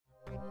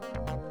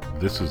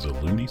This is a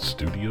Looney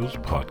Studios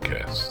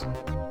podcast.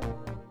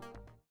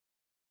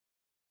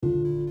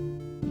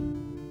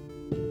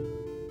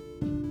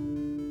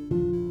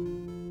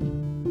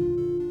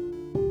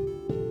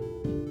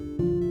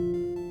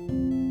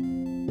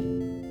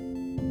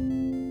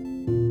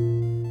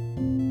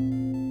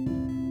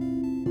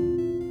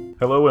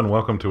 Hello and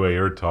welcome to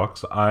Aerde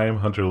Talks. I'm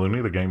Hunter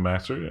Looney, the Game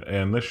Master,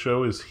 and this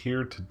show is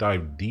here to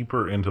dive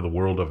deeper into the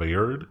world of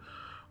Aerde,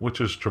 which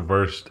is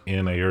traversed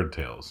in Aerde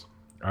Tales.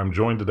 I'm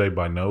joined today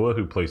by Noah,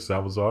 who plays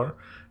Salvazar,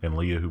 and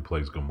Leah, who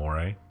plays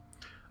Gamore.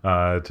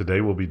 Today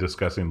we'll be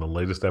discussing the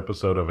latest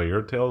episode of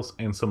Aerde Tales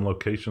and some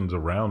locations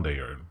around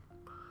Aerde.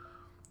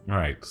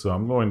 Alright, so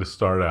I'm going to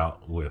start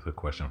out with a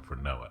question for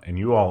Noah. And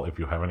you all, if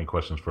you have any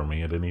questions for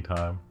me at any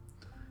time,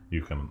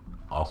 you can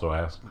also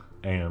ask,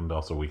 and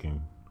also we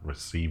can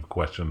receive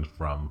questions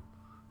from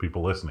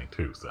people listening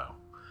too. So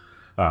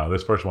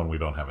this first one, we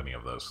don't have any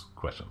of those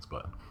questions,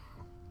 but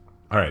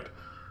alright,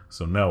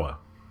 so Noah,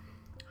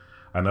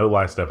 I know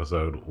last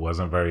episode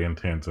wasn't very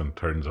intense in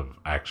terms of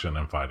action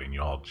and fighting.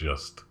 You all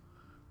just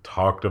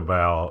talked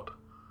about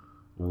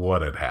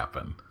what had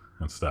happened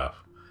and stuff.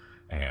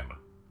 And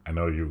I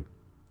know you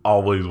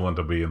always want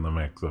to be in the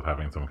mix of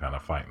having some kind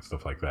of fight and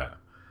stuff like that.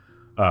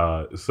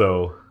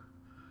 So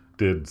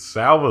did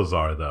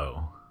Salvazar,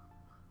 though,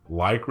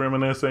 like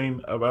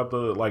reminiscing about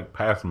the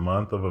past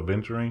month of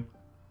adventuring?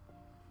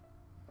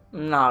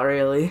 Not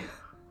really.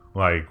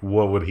 Like,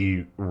 what would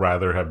he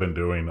rather have been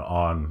doing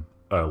on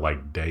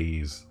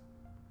days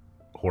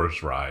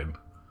horse ride?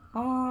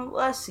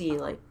 Let's see,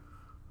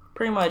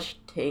 pretty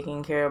much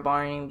taking care of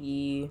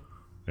Barnaby.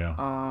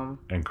 Yeah.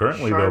 And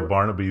currently though,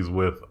 Barnaby's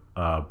with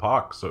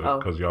Pox, so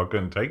because y'all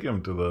couldn't take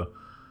him to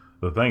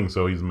the thing,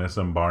 so he's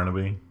missing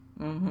Barnaby.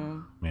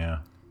 Mm-hmm. Yeah.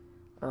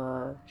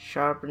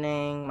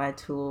 Sharpening my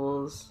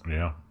tools.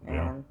 Yeah.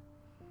 And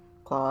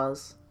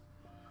claws.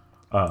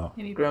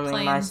 Maybe grooming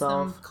playing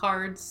myself. some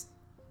cards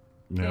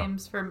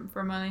games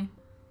for money.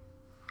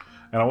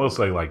 And I will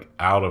say,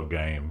 out of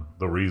game,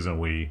 the reason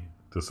we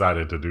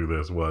decided to do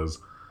this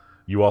was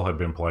you all had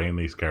been playing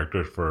these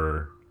characters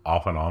for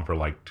off and on for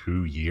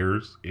 2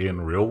 years in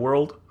real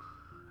world,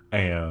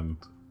 and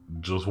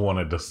just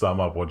wanted to sum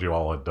up what you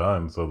all had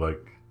done so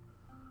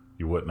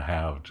you wouldn't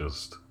have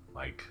just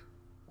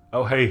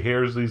oh hey,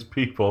 here's these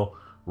people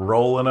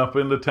rolling up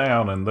into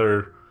town and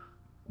they're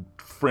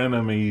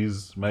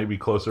frenemies, maybe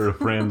closer to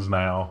friends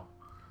now.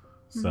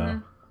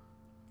 So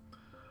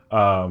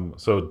Mm-hmm.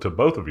 So to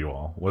both of you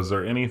all, was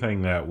there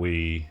anything that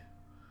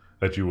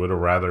you would have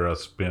rather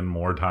us spend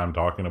more time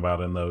talking about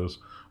in those?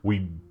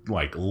 We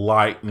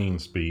lightning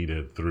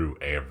speeded through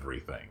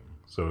everything.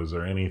 So is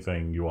there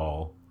anything you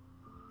all,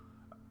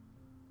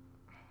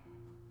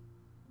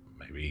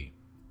 maybe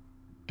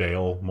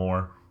Dale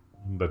more,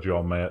 that you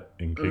all met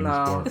in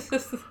Kingsport?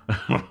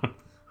 No.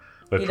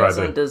 He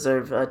doesn't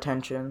deserve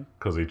attention.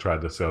 Because he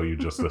tried to sell you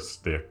just a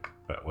stick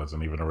that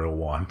wasn't even a real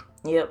wand.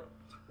 Yep.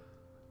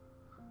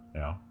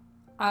 Yeah.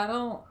 I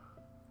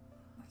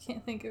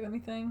can't think of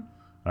anything.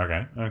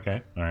 Okay,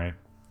 alright.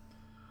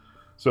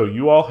 So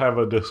you all have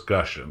a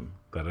discussion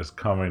that is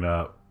coming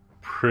up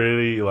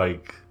pretty,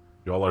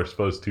 y'all are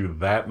supposed to,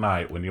 that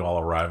night when you all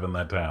arrive in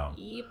that town,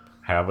 Yep.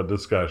 have a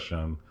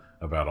discussion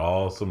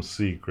about some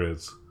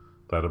secrets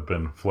that have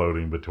been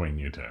floating between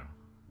you two.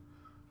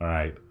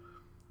 Alright.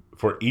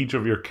 For each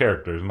of your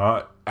characters,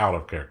 not out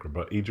of character,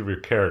 but each of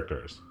your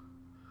characters.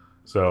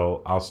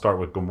 So I'll start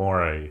with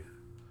Gamore.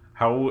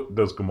 How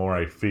does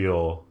Gamore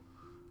feel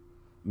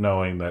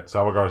knowing that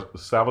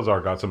Salvazar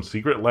got some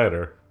secret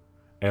letter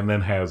and then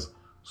has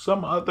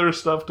some other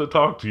stuff to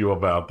talk to you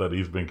about that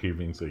he's been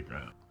keeping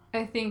secret?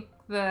 I think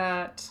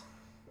that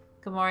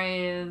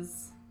Gamore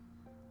is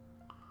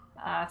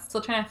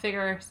still trying to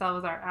figure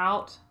Salvazar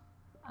out.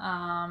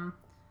 I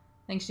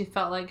think she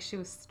felt like she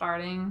was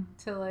starting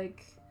to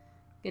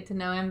get to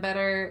know him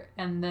better,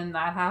 and then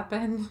that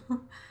happened.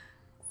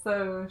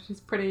 So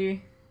she's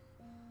pretty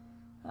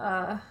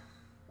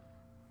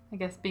I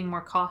guess being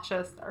more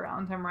cautious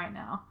around him right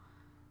now,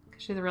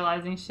 because she's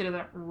realizing she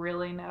doesn't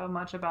really know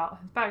much about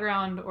his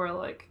background or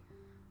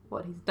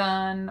what he's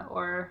done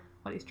or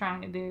what he's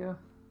trying to do.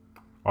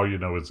 All you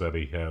know is that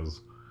he has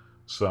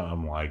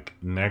some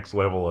next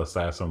level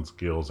assassin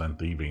skills and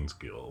thieving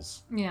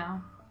skills. Yeah.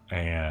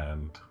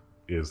 And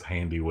is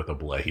handy with a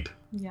blade.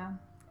 Yeah.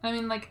 I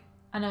mean,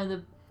 I know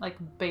the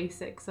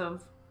basics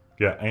of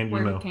and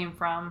where he came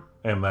from.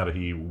 And that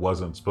he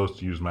wasn't supposed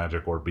to use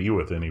magic or be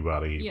with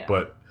anybody, Yeah.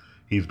 but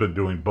he's been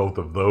doing both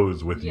of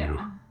those with you.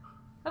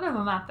 Other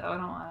than that, though, I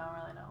don't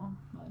really know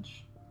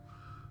much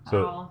at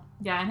So, all.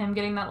 Yeah, and him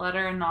getting that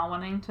letter and not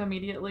wanting to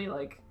immediately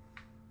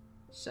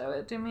show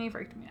it to me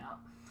freaked me out.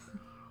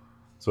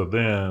 So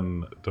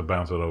then to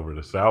bounce it over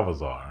to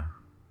Salvazar.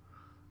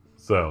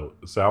 So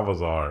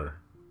Salvazar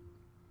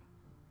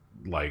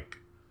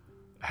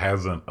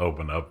hasn't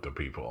opened up to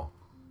people.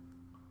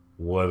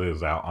 What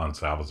is out on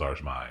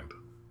Salvazar's mind?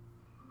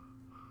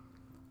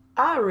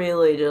 I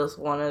really just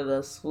wanted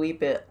to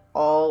sweep it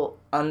all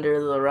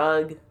under the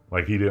rug.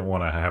 He didn't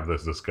want to have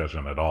this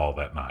discussion at all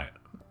that night.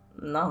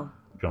 No,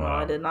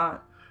 I did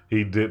not.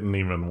 he didn't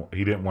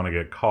want to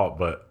get caught,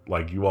 but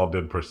like you all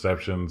did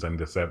perceptions and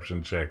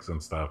deception checks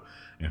and stuff,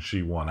 and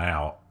she won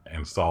out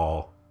and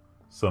saw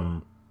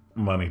some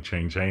money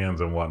change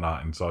hands and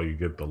whatnot, and saw you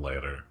get the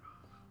letter.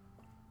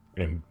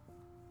 And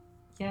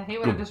Yeah, he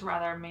would have just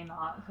rather me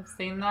not have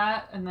seen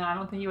that, and then I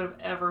don't think he would have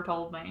ever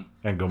told me.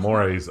 And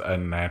Gamore's a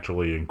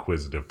naturally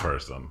inquisitive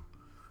person.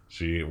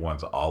 She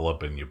wants all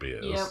up in your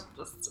biz. Yep,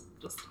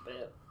 just a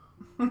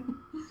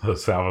bit.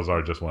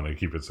 Salazar just wanted to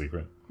keep it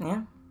secret.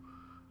 Yeah.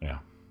 Yeah.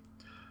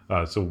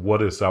 So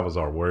what is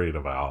Salazar worried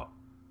about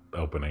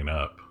opening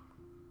up?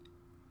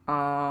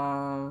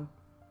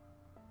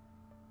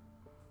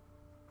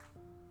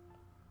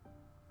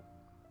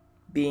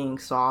 Being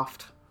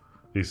soft.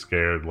 He's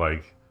scared,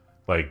 like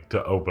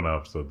to open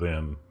up, so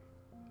then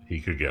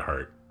he could get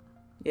hurt.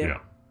 Yeah.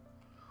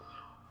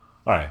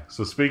 All right.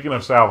 So speaking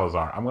of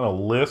Salazar, I'm going to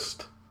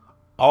list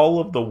all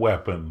of the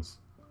weapons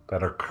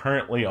that are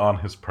currently on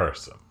his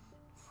person.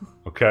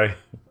 Okay?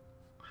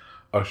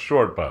 A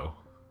short bow,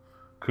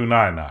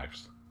 kunai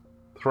knives,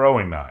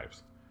 throwing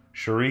knives,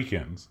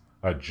 shurikens,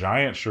 a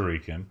giant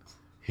shuriken,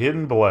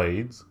 hidden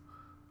blades,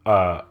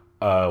 a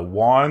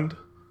wand,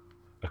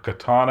 a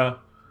katana,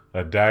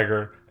 a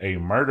dagger, a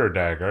murder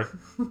dagger,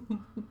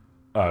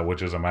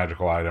 which is a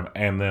magical item,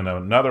 and then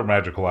another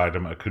magical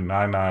item, a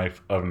kunai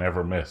knife of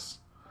never miss.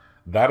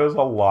 That is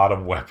a lot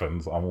of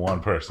weapons on one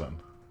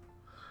person.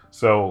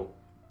 So,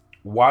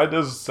 why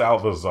does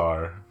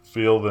Salazar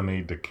feel the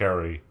need to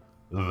carry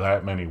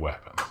that many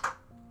weapons?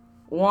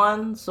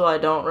 1, so I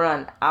don't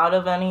run out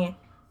of any.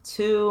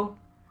 2,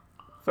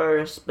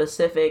 for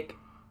specific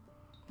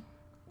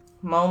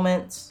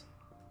moments.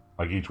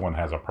 Like each one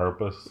has a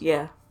purpose?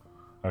 Yeah.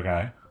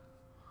 Okay.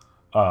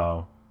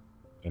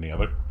 Any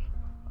other?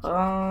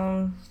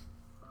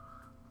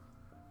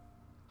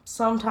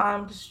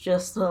 Sometimes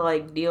just to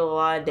like deal a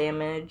lot of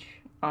damage.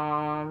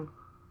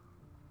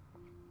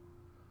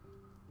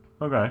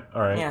 Okay,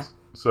 all right. Yeah.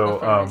 So,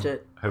 That's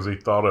it. has he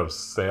thought of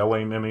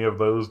selling any of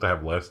those to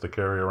have less to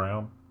carry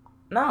around?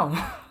 No.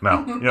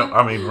 No. Yeah,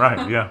 I mean,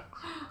 right, yeah.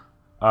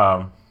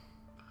 All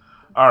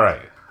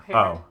right.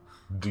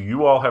 Do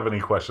you all have any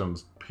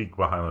questions peek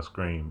behind the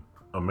screen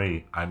of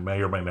me? I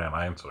may or may not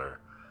answer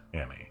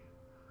any.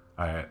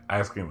 I'm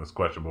asking this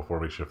question before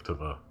we shift to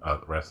the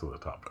rest of the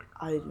topic.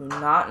 I do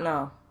not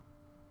know.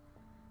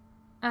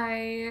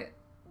 I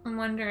am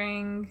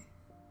wondering,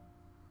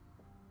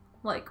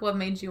 like, what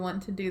made you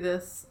want to do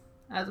this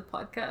as a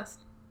podcast?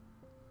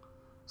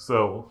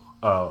 So,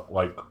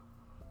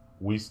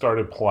 we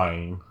started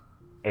playing,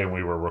 and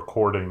we were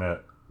recording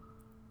it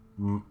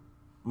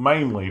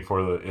mainly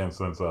for the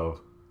instance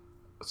of,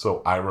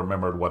 so I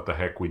remembered what the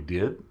heck we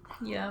did.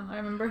 Yeah, I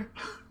remember.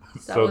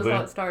 That So was then,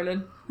 how it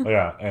started.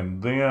 Yeah,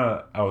 and then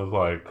I was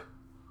like,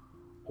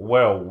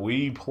 well,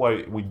 we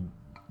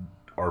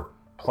are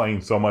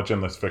playing so much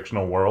in this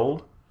fictional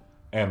world,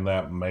 and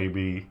that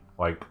maybe,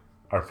 like,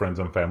 our friends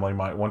and family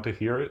might want to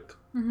hear it.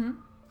 Mm-hmm.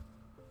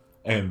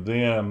 And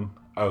then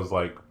I was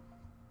like,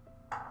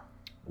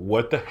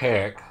 what the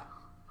heck?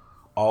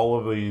 All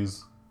of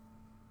these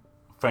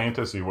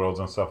fantasy worlds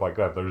and stuff like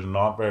that, there's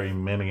not very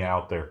many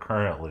out there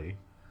currently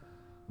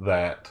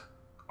that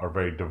are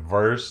very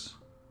diverse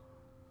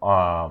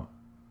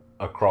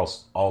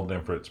across all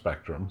different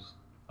spectrums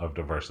of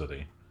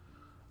diversity.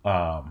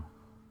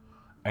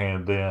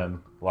 And then,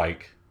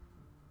 like,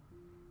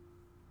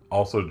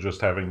 also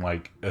just having,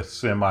 like, a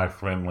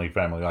semi-friendly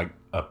family, like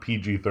a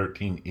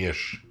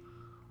PG-13-ish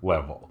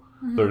level.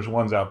 Mm-hmm. There's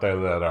ones out there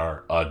that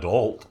are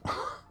adult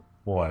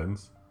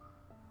ones,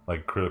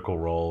 like Critical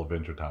Role,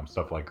 Adventure Time,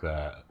 stuff like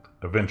that.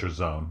 Adventure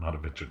Zone, not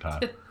Adventure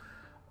Time.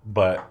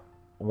 But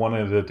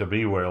wanted it to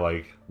be where,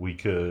 like, we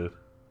could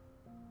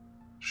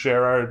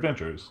share our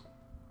adventures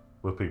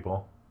with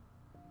people.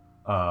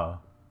 And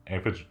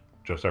if it's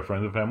just our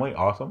friends and family,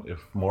 awesome. If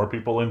more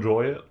people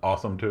enjoy it,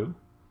 awesome too.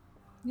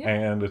 Yep.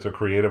 And it's a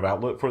creative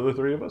outlet for the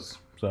three of us.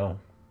 So,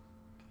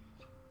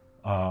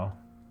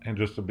 and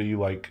just to be,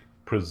 like,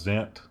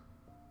 present,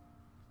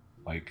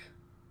 like,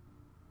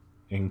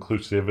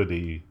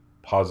 inclusivity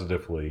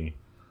positively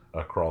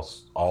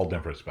across all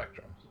different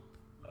spectrums.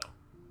 So,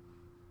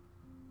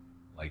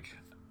 like,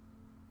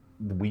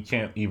 we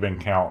can't even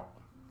count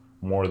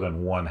more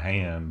than one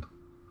hand.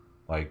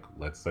 Like,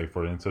 let's say,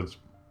 for instance,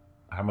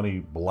 how many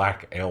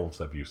black elves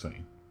have you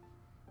seen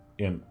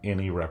in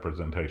any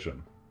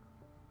representation?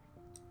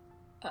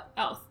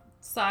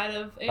 Outside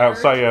of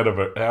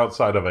Aerde?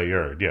 Outside of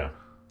Aerde, yeah.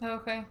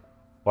 Okay.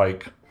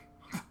 Like,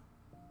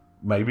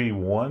 maybe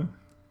one?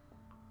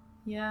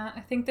 Yeah, I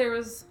think there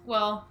was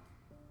one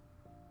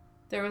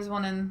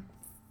in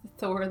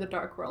Thor: The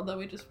Dark World that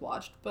we just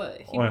watched, but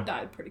he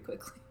died pretty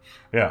quickly.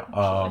 Yeah.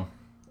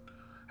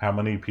 How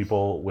many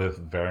people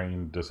with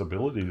varying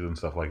disabilities and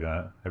stuff like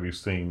that have you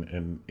seen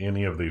in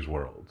any of these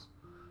worlds?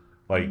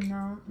 Like,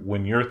 no.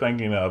 When you're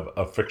thinking of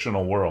a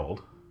fictional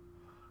world,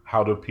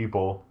 how do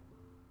people,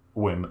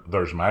 when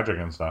there's magic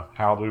and stuff,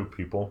 how do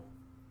people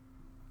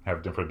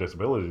have different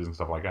disabilities and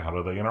stuff like that? How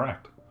do they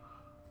interact?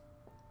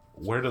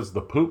 Where does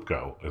the poop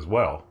go as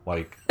well?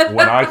 Like,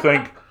 when I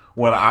think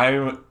when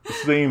I'm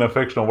seeing a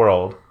fictional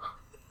world,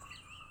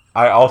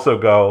 I also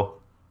go,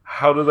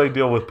 how do they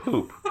deal with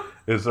poop?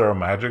 Is there a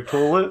magic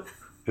toilet?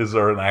 Is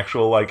there an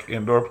actual, like,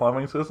 indoor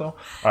plumbing system?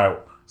 All right,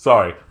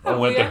 sorry. Have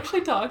we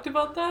actually talked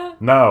about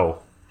that? No,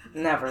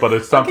 Never. but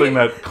it's something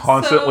Okay, that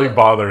constantly so-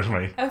 bothers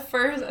me. At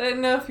first, I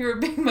didn't know if you were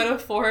being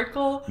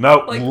metaphorical.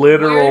 No, Like,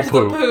 literal where's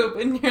poop. the poop?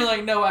 And you're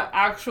like, no,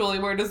 actually,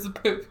 where does the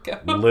poop go?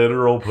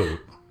 Literal poop.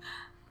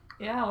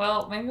 Yeah,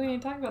 well, maybe we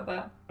need to talk about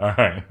that. All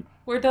right.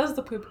 Where does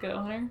the poop go,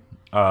 Hunter?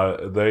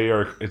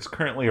 It's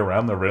currently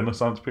around the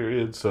Renaissance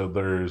period, so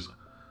there's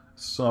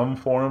some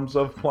forms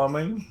of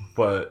plumbing,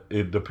 but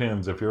it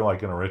depends. If you're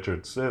like in a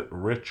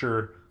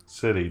richer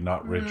city,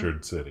 not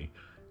Richard City,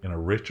 in a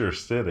richer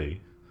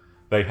city,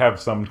 they have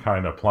some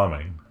kind of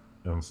plumbing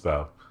and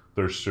stuff.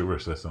 There's sewer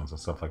systems and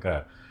stuff like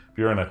that. If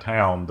you're in a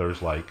town,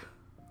 there's like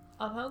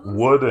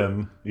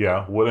wooden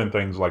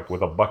things like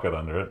with a bucket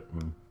under it,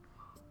 and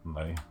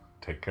they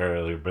take care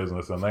of your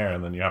business in there,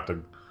 and then you have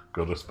to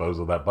go dispose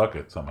of that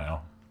bucket somehow.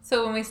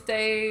 So when we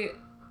stay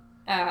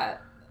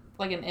at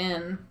like an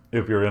inn,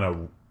 If you're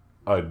in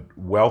a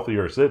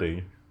wealthier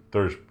city,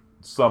 there's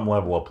some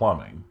level of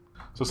plumbing.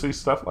 So see,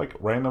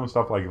 random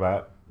stuff like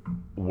that,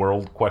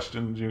 world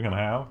questions you can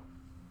have,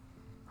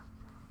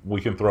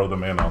 we can throw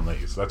them in on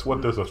these. That's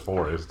what this is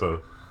for, is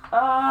to...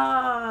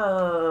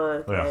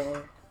 Oh, okay. Yeah.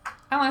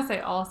 I want to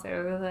say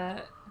also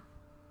that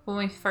when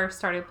we first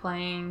started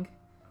playing,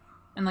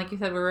 and like you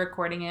said, we were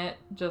recording it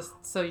just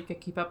so you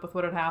could keep up with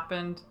what had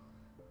happened.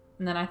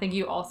 And then I think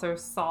you also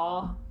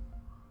saw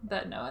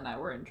that Noah and I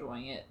were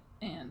enjoying it.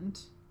 And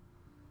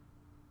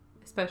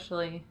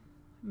especially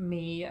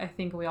me, I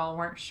think we all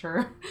weren't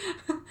sure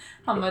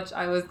how much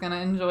I was going to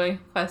enjoy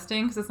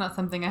questing, because it's not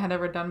something I had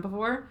ever done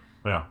before.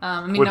 Yeah.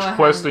 I mean, Which Noah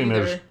questing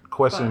hadn't is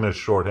but-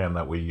 shorthand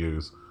that we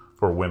use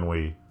for when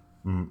we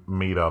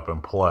meet up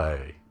and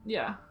play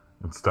Yeah.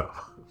 and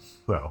stuff.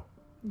 So,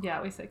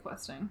 Yeah, we say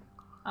questing.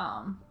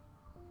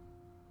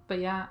 But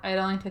yeah, it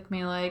only took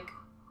me like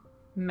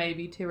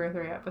maybe 2 or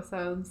 3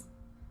 episodes.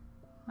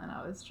 And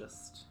I was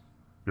just...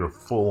 you're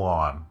full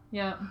on.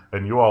 Yeah.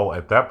 And you all,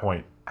 at that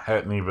point,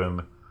 hadn't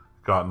even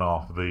gotten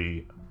off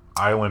the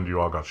island you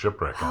all got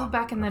shipwrecked Oh, on.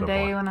 back in at the that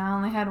day point. when I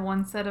only had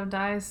 1 set of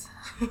dice.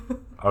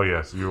 Oh,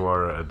 yes, you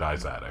are a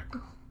dice addict.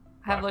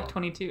 I have like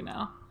 22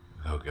 now.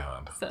 Oh,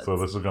 God. Sets. So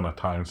this is going to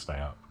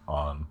timestamp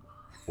on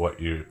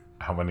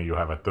how many you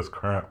have at this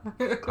current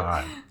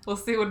time. We'll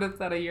see what it's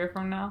at a year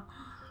from now.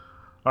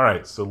 All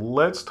right, so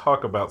let's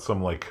talk about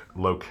some like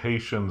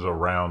locations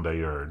around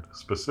Aerde,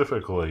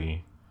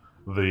 specifically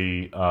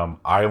the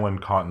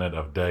island continent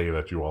of Day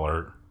that you all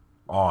are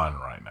on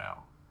right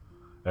now.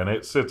 And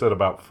it sits at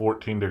about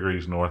 14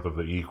 degrees north of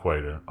the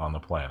equator on the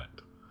planet.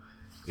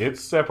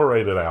 It's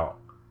separated out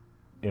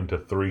into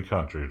 3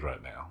 countries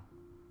right now.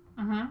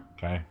 Mm-hmm.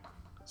 Okay?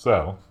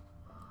 So,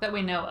 That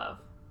we know of.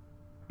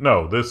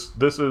 no, this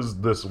is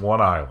this one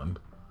island.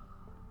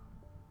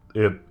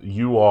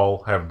 You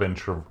all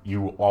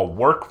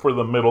work for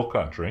the middle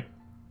country,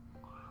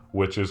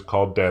 which is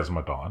called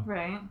Desmodon.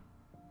 Right.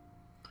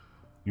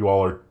 You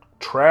all are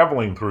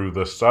traveling through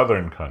the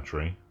southern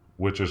country,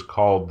 which is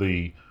called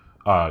the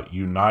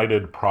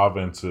United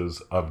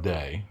Provinces of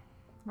Day.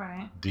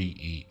 Right.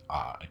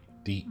 DEI.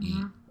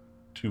 DE.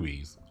 2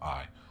 E's.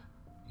 I.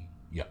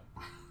 Yep.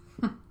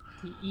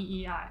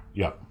 DEEI.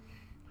 Yep.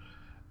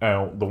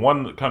 And the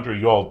one country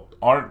you all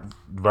aren't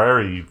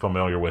very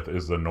familiar with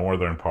is the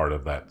northern part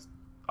of that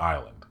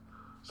island.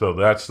 So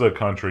that's the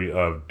country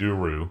of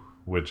Duru,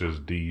 which is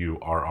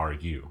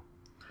Durru.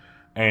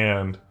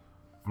 And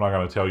I'm not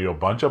going to tell you a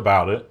bunch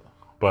about it,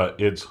 but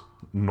it's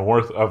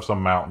north of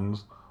some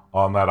mountains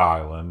on that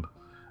island,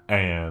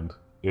 and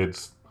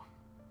it's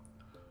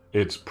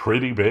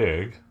pretty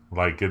big.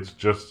 Like, it's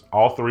just,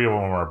 all 3 of them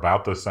are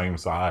about the same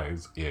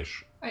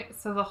size-ish. Wait,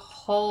 so the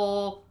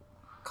whole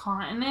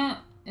continent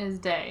is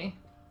Day.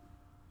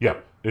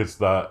 Yep,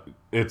 it's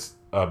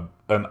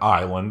an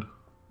island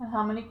And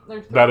how many?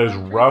 There's 3 that is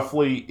countries?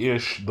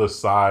 roughly-ish the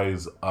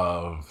size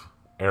of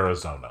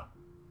Arizona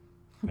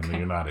in the Okay.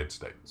 United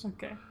States.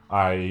 Okay.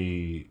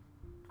 I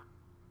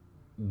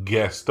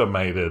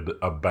guesstimated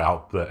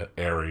about the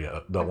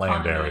area, the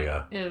land continent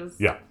area. is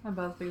Yeah.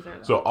 about as big as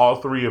Arizona. So all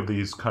 3 of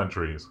these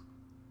countries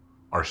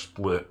are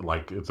split,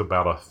 like it's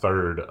about a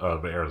third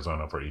of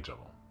Arizona for each of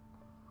them.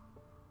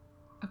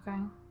 Okay.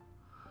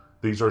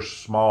 These are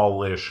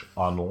smallish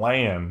on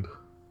land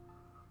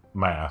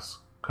mass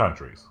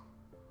countries.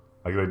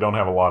 Like, they don't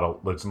have a lot of,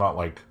 it's not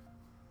like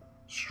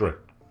stretched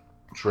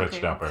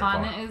Okay, out the very far.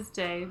 continent is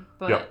Day,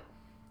 but Yep.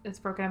 it's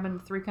broken up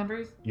into 3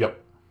 countries,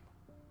 Yep.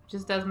 which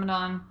is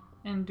Desmodon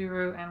and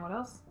Duru and what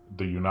else?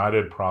 The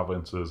United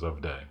Provinces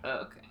of Day.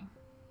 Okay.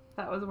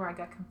 That was where I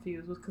got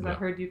confused, was because I Yeah.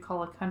 heard you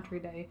call a country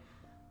day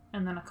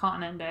and then a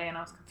continent day, and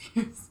I was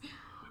confused.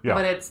 Yeah.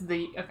 But it's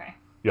okay.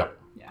 Yep.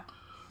 Yeah.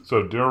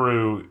 So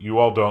Duru, you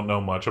all don't know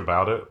much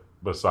about it,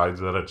 besides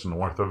that it's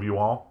north of you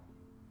all.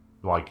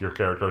 Like, your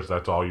characters,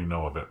 that's all you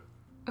know of it,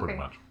 pretty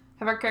Okay. much.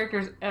 Have our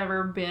characters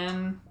ever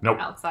been Nope.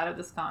 outside of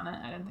this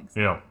continent? I didn't think so.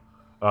 You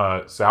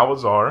know,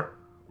 Salazar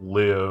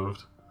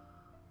lived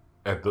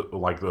at the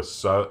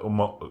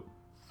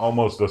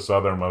almost the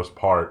southernmost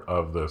part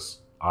of this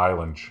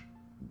island,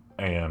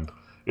 and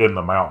in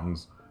the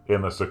mountains,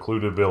 in a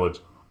secluded village,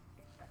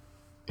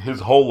 his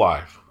whole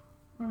life,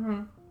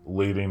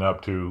 leading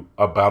up to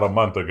about a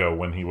month ago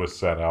when he was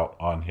set out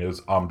on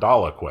his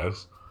Amdala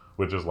quest,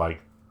 which is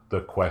like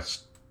the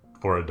quest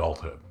for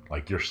adulthood.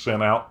 Like, you're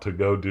sent out to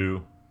go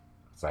do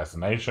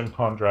assassination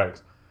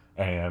contracts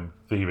and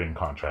thieving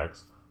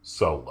contracts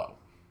solo.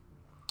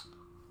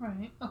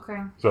 Right,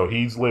 okay. So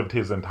he's lived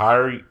his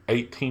entire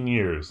 18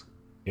 years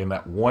in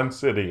that one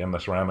city in the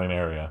surrounding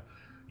area.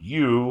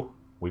 You,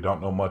 we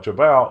don't know much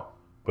about,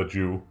 but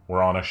you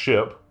were on a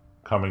ship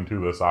coming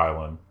to this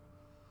island,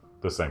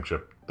 the same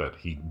ship that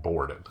he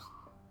boarded.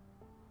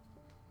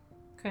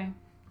 Okay.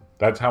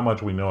 That's how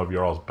much we know of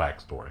your all's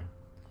backstory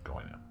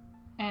going in.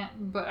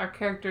 But our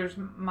characters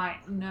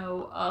might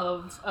know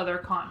of other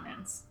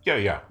continents.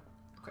 Yeah.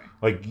 Okay.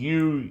 Like,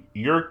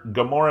 your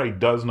Gamore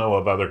does know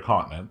of other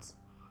continents,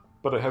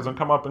 but it hasn't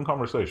come up in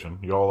conversation.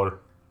 Y'all are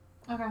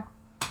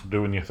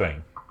doing your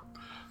thing.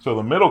 So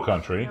the middle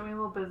country We're a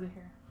little busy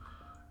here.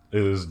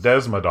 is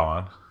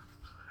Desmodon,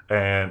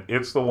 and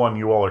it's the one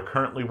you all are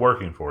currently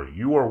working for.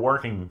 You are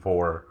working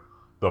for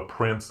the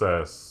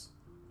princess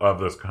of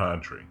this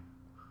country.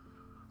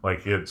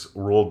 Like, it's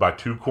ruled by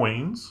 2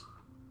 queens,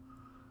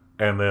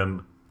 and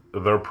then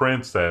their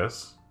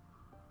princess,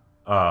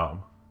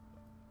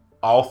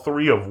 all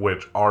 3 of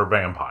which are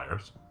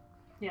vampires.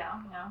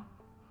 Yeah.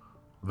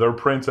 Their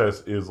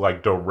princess is,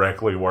 like,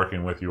 directly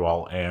working with you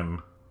all and,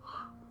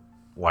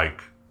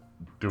 like,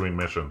 doing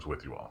missions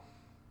with you all.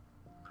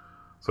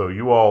 So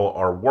you all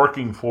are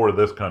working for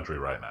this country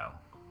right now.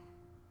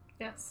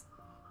 Yes.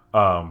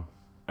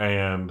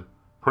 And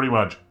pretty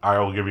much,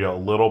 I'll give you a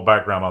little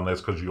background on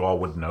this because you all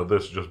would know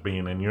this just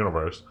being in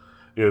universe,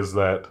 is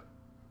that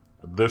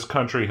this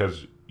country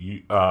has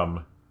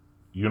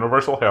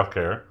universal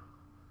healthcare,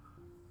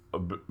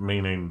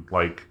 meaning,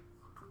 like,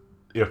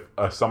 if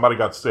somebody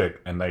got sick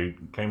and they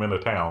came into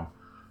town,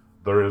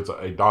 there is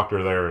a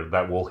doctor there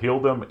that will heal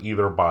them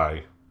either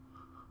by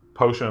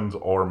potions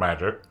or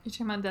magic. You're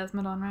talking about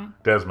Desmodon,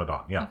 right?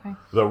 Desmodon, yeah. Okay.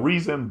 The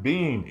reason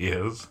being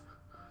is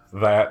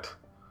that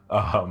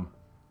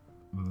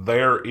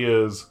there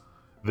is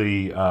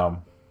the...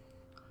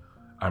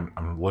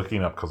 I'm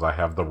looking up because I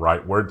have the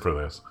right word for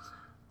this.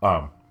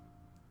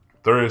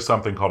 There is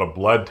something called a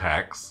blood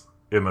tax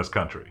in this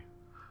country.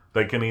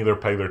 They can either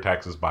pay their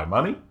taxes by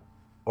money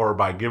or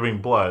by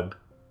giving blood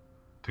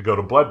to go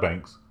to blood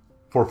banks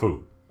for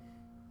food.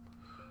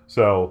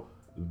 So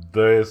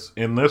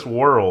in this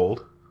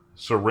world,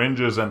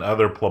 syringes and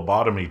other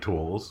phlebotomy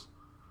tools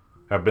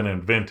have been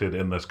invented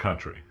in this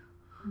country.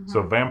 Mm-hmm.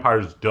 So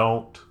vampires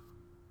don't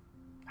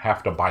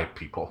have to bite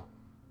people.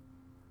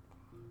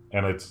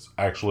 And it's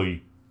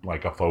actually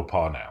like a faux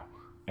pas now.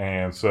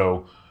 And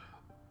so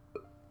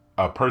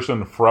a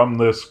person from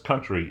this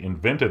country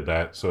invented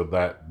that, so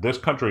that this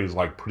country is,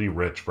 like, pretty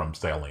rich from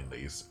selling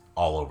these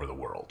all over the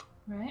world.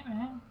 Right.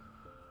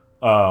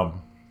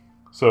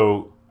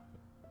 So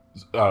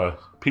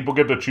people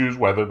get to choose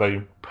whether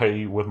they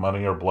pay with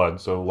money or blood.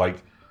 So,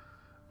 like,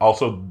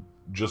 also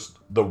just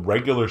the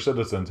regular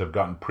citizens have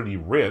gotten pretty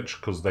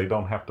rich because they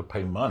don't have to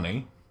pay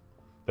money.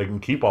 They can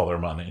keep all their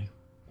money.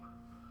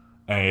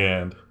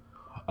 And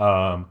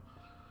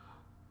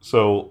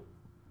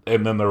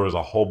and then there was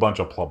a whole bunch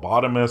of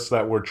phlebotomists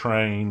that were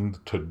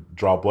trained to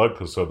draw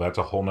blood, so that's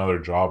a whole nother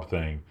job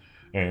thing.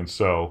 And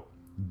so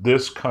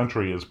this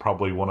country is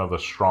probably one of the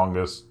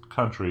strongest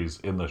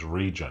countries in this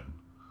region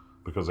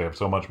because they have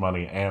so much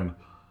money, and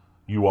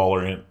you all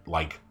are in,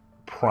 like,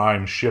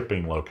 prime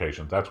shipping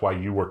locations. That's why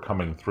you were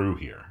coming through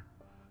here,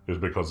 is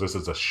because this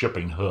is a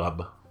shipping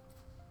hub.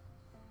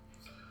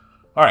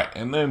 All right,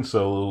 and then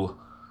so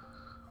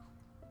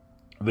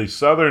the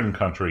southern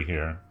country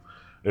here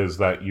is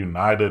that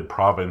United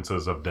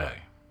Provinces of Day.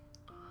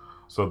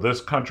 So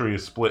this country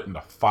is split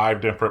into 5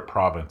 different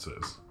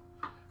provinces,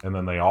 and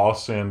then they all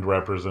send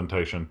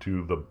representation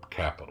to the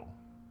capital.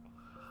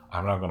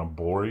 I'm not going to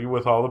bore you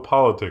with all the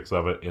politics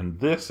of it in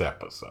this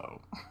episode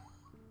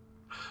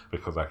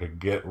because I could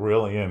get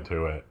really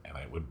into it,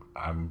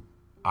 and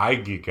I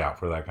geek out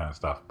for that kind of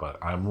stuff, but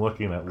I'm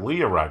looking at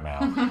Leah right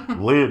now.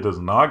 Leah does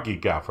not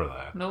geek out for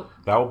that. Nope.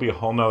 That will be a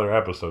whole nother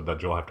episode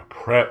that you'll have to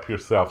prep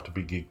yourself to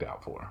be geeked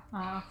out for.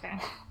 Oh, okay.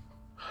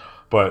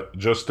 But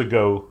just to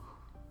go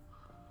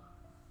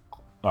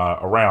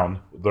around,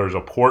 there's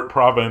a port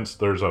province,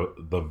 there's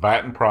the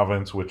Vatten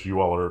province, which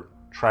you all are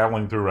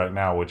traveling through right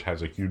now, which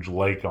has a huge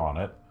lake on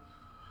it.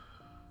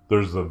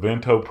 There's the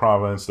Vento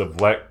province, the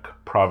Vlek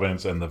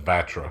province, and the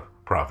Vatra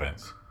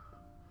province.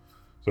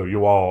 So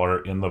you all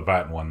are in the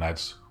Vatten one.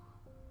 That's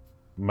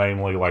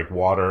mainly like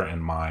water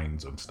and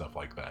mines and stuff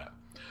like that.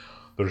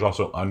 There's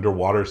also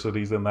underwater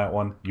cities in that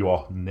one. You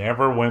all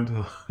never went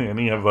to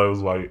any of those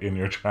like in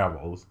your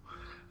travels.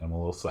 I'm a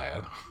little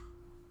sad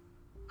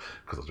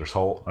because there's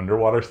whole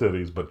underwater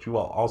cities, but you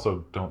all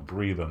also don't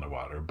breathe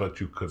underwater, but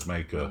you could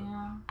make a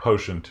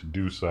potion to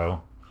do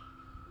so.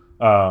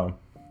 But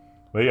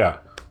yeah.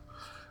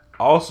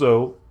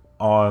 Also,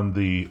 on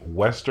the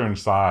western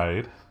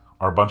side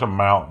are a bunch of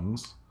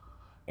mountains,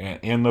 and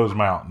in those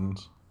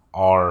mountains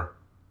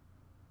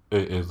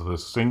is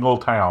this single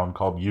town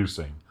called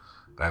Using.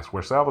 That's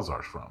where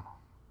Salazar's from.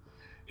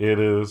 It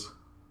is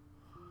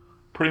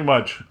pretty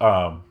much,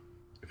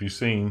 if you've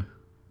seen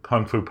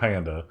Kung Fu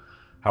Panda,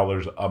 how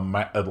there's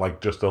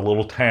like just a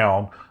little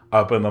town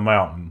up in the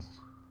mountains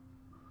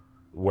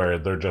where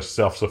they're just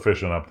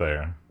self-sufficient up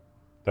there.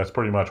 That's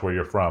pretty much where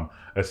you're from,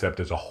 except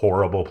it's a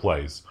horrible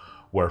place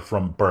where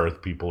from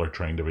birth people are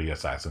trained to be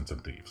assassins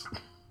and thieves.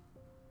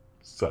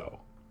 So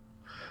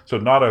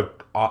not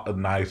a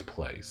nice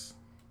place.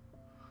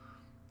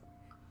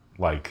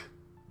 Like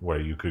where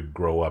you could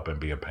grow up and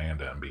be a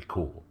panda and be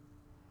cool.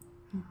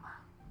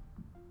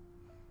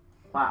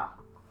 Wow.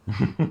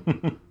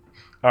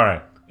 All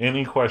right.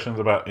 Any questions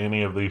about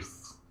any of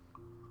these?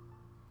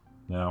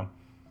 No?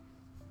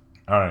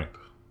 All right.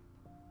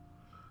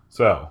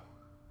 So,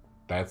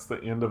 that's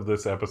the end of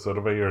this episode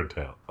of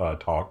Aerde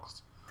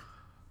Talks.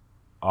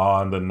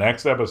 On the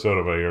next episode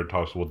of Aerde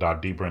Talks, we'll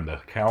dive deeper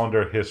into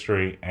calendar,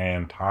 history,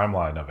 and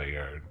timeline of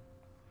Aerde.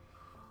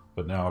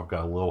 But now I've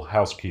got a little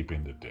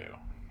housekeeping to do.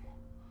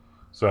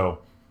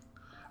 So,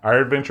 our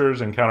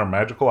adventurers encounter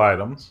magical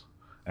items,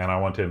 and I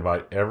want to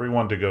invite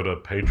everyone to go to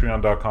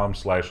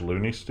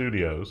patreon.com/Looney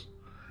Studios,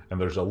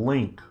 and there's a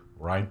link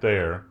right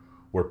there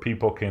where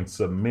people can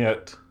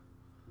submit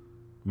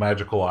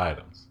magical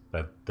items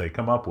that they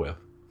come up with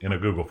in a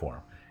Google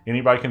form.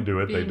 Anybody can do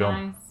it. They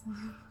don't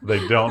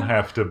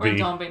have to be. Or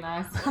don't be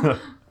nice.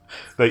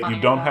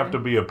 You don't have to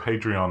be a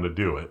Patreon to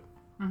do it.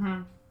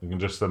 Mm-hmm. You can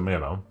just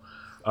submit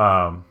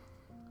them.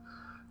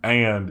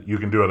 And you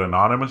can do it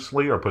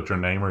anonymously or put your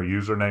name or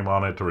username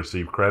on it to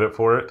receive credit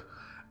for it.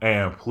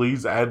 And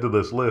please add to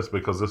this list,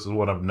 because this is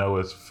one of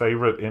Noah's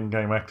favorite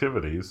in-game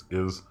activities,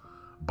 is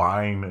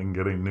buying and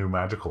getting new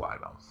magical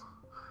items.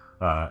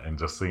 And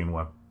just seeing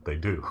what they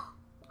do.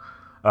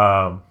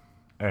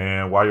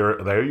 And while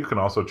you're there, you can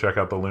also check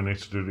out the Looney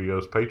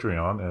Studios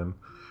Patreon, and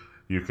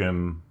you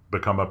can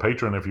become a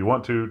patron if you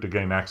want to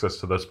gain access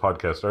to this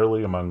podcast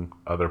early, among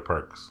other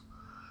perks.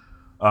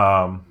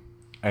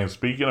 And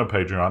speaking of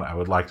Patreon, I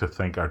would like to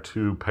thank our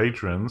two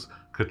patrons,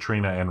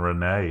 Katrina and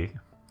Renee.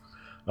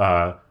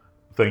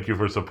 Thank you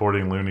for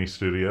supporting Looney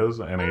Studios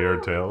and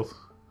Aerde Tales.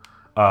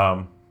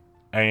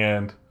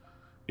 And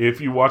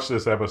if you watch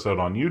this episode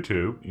on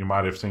YouTube, you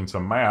might have seen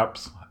some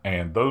maps,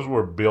 and those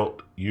were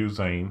built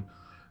using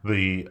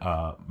the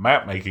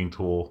map-making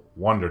tool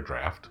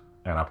Wonderdraft,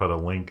 and I put a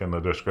link in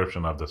the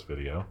description of this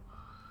video.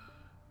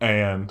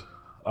 And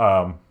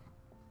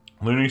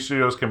Looney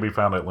Studios can be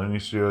found at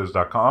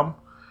looneystudios.com,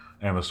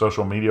 and the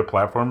social media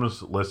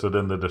platforms listed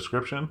in the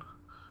description.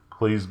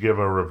 Please give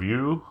a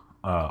review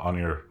on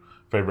your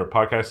favorite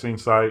podcasting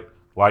site,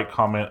 like,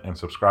 comment, and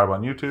subscribe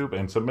on YouTube,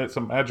 and submit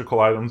some magical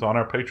items on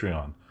our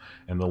Patreon.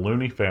 And the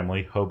Looney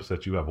family hopes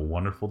that you have a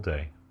wonderful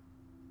day.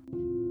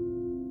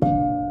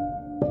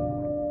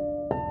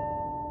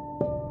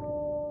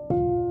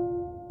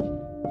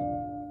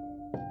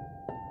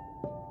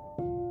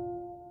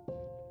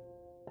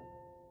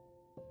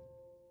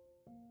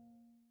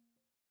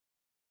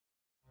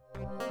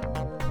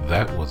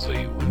 That was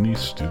a Looney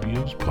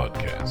Studios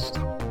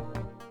podcast.